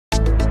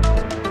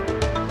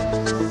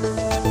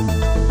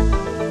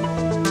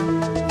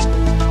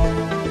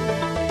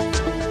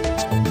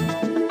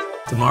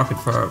market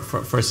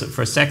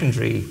for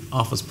secondary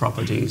office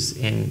properties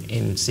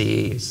in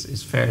CE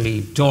is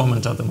fairly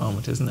dormant at the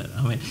moment, isn't it?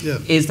 I mean,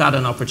 is that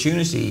an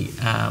opportunity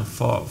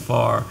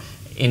for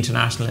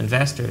international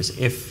investors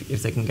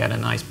if they can get a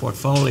nice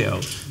portfolio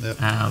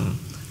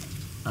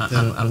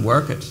and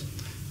work it?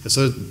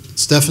 So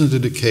it's definitely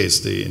the case.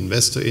 The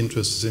investor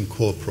interest is in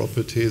core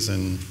properties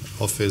and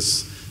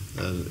office,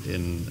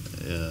 in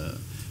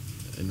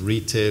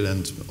retail,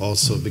 and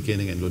also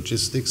beginning in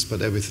logistics,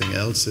 but everything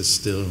else is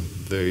still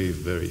very,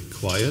 very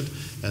quiet.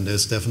 And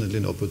there's definitely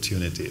an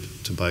opportunity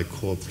to buy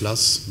core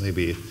plus,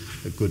 maybe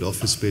a good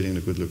office building,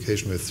 a good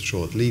location with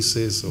short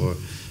leases, or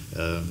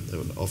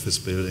an office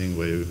building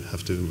where you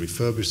have to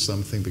refurbish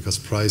something, because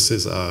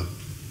prices are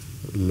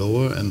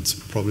lower and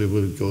probably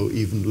will go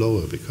even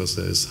lower because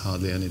there is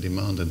hardly any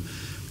demand. And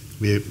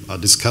we are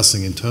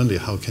discussing internally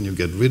how can you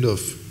get rid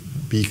of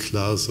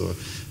B-class or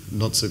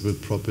not so good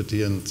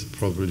property, and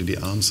probably the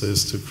answer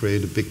is to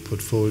create a big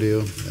portfolio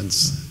and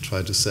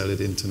try to sell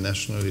it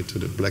internationally to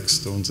the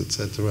Blackstones,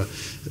 etc.,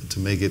 to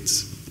make it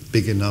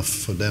big enough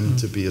for them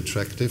to be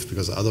attractive,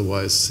 because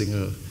otherwise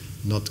single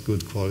not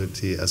good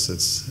quality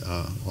assets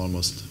are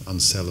almost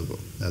unsellable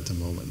at the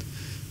moment.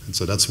 And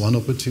so that's one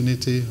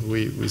opportunity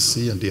we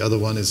see, and the other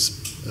one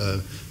is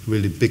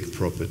really big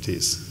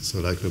properties. So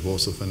like the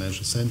Warsaw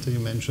Financial Center you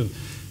mentioned,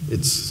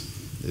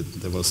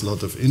 there was a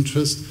lot of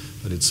interest,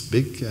 but it's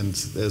big, and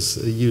there's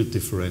a yield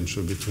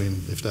differential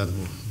between, if that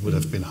would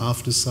have been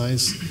half the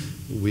size,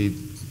 we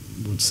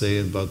would say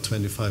about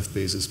 25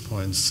 basis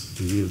points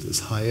the yield is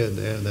higher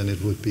there than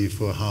it would be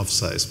for a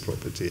half-size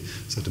property.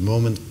 So at the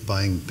moment,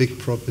 buying big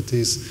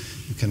properties,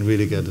 you can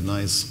really get a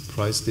nice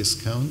price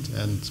discount,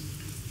 and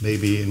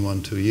maybe in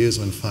 1-2 years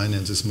when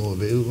finance is more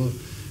available,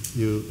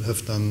 you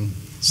have done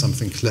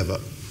something clever.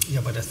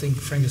 Yeah, but I think,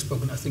 frankly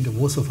spoken, I think a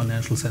Warsaw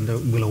Financial Center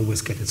will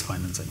always get its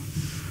financing.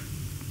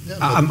 Yeah,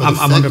 I'm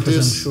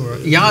 100% sure.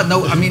 Yeah,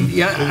 no, I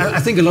mean, I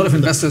think a lot of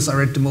investors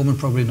are at the moment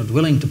probably not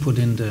willing to put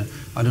in the,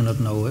 I do not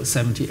know,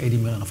 70, 80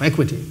 million of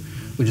equity,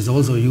 which is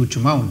also a huge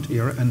amount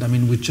here. And I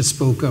mean, we just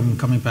spoke,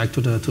 coming back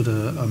to the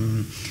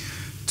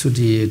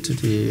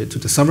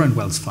sovereign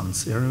wealth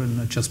funds here,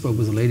 and I just spoke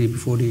with a lady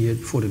before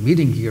the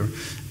meeting here,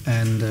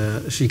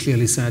 and she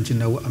clearly said, you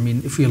know, I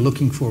mean, if we are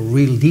looking for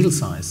real deal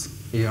size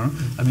here,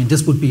 I mean,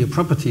 this would be a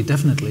property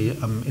definitely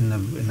in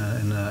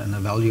a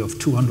value of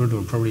 200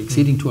 or probably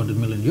exceeding 200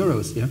 million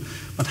euros. Yeah,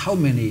 but how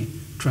many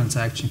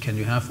transactions can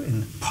you have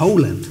in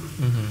Poland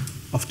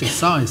of this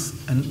size?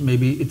 And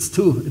maybe it's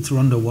two. It's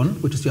Rondo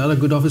 1, which is the other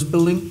good office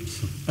building,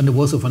 and the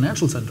Warsaw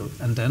Financial Center,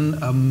 and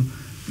then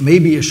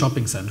maybe a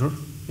shopping center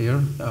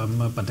here,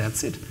 but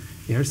that's it.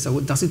 Here,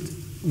 so does it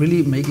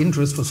really make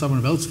interest for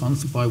sovereign wealth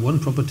funds to buy one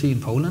property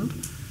in Poland,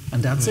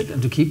 and that's it,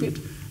 and to keep it?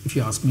 If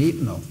you ask me,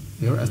 no.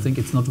 Here, I think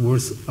it's not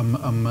worth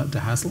the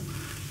hassle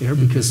here,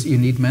 because you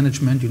need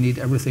management, you need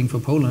everything for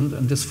Poland,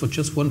 and this for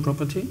just one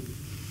property.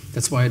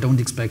 That's why I don't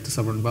expect the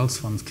sovereign wealth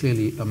funds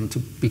clearly to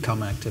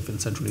become active in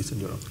Central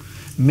Eastern Europe.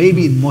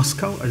 Maybe in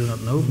Moscow, I do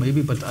not know,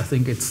 maybe, but I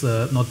think it's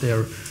not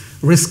their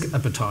risk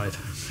appetite,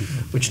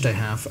 which they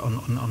have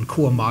on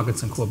core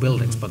markets and core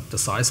buildings. But the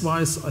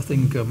size-wise, I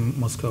think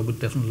Moscow would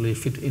definitely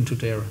fit into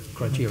their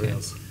criteria.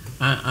 Okay.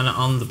 And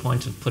on the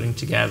point of putting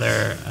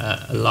together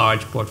a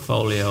large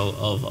portfolio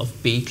of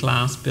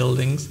B-class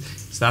buildings,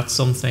 is that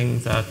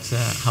something that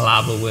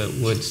Halaba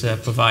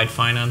would provide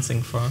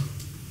financing for?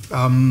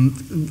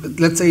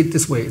 Let's say it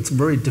this way, it's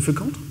very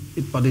difficult,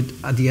 but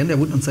at the end I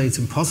wouldn't say it's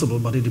impossible,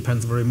 but it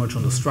depends very much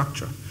on the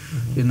structure.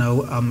 You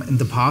know, in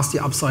the past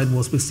the upside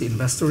was with the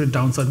investor, the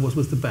downside was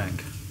with the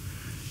bank.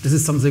 This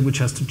is something which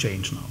has to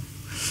change now.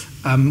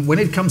 When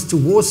it comes to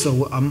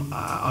Warsaw,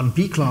 on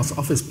B-class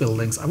office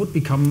buildings, I would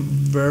become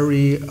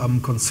very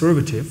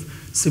conservative,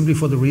 simply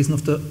for the reason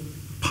of the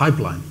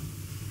pipeline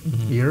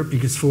here,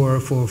 because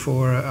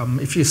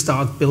if you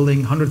start building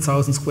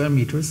 100,000 square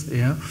meters,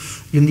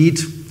 you need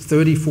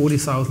 30,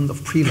 40,000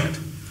 of pre-let.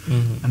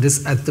 And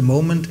this at the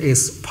moment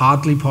is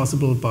partly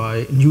possible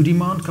by new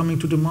demand coming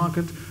to the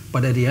market,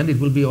 but at the end it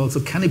will be also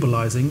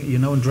cannibalizing, you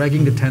know, and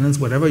dragging the tenants,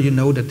 whatever you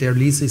know that their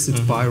lease is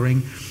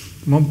expiring,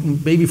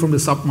 maybe from the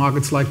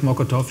sub-markets like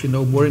Mokotów, you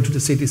know, more into the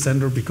city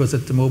center, because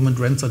at the moment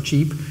rents are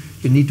cheap.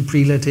 You need the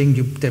pre-letting,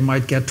 they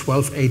might get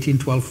 12, 18,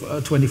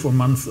 12, 24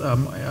 months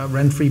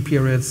rent-free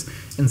periods,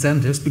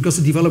 incentives, because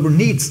the developer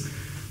needs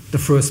the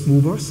first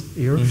movers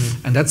here.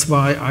 And that's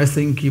why I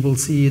think you will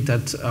see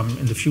that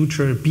in the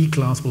future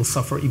B-class will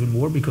suffer even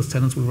more, because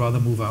tenants will rather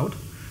move out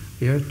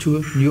here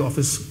to new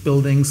office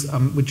buildings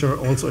which are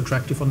also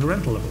attractive on the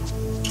rental levels.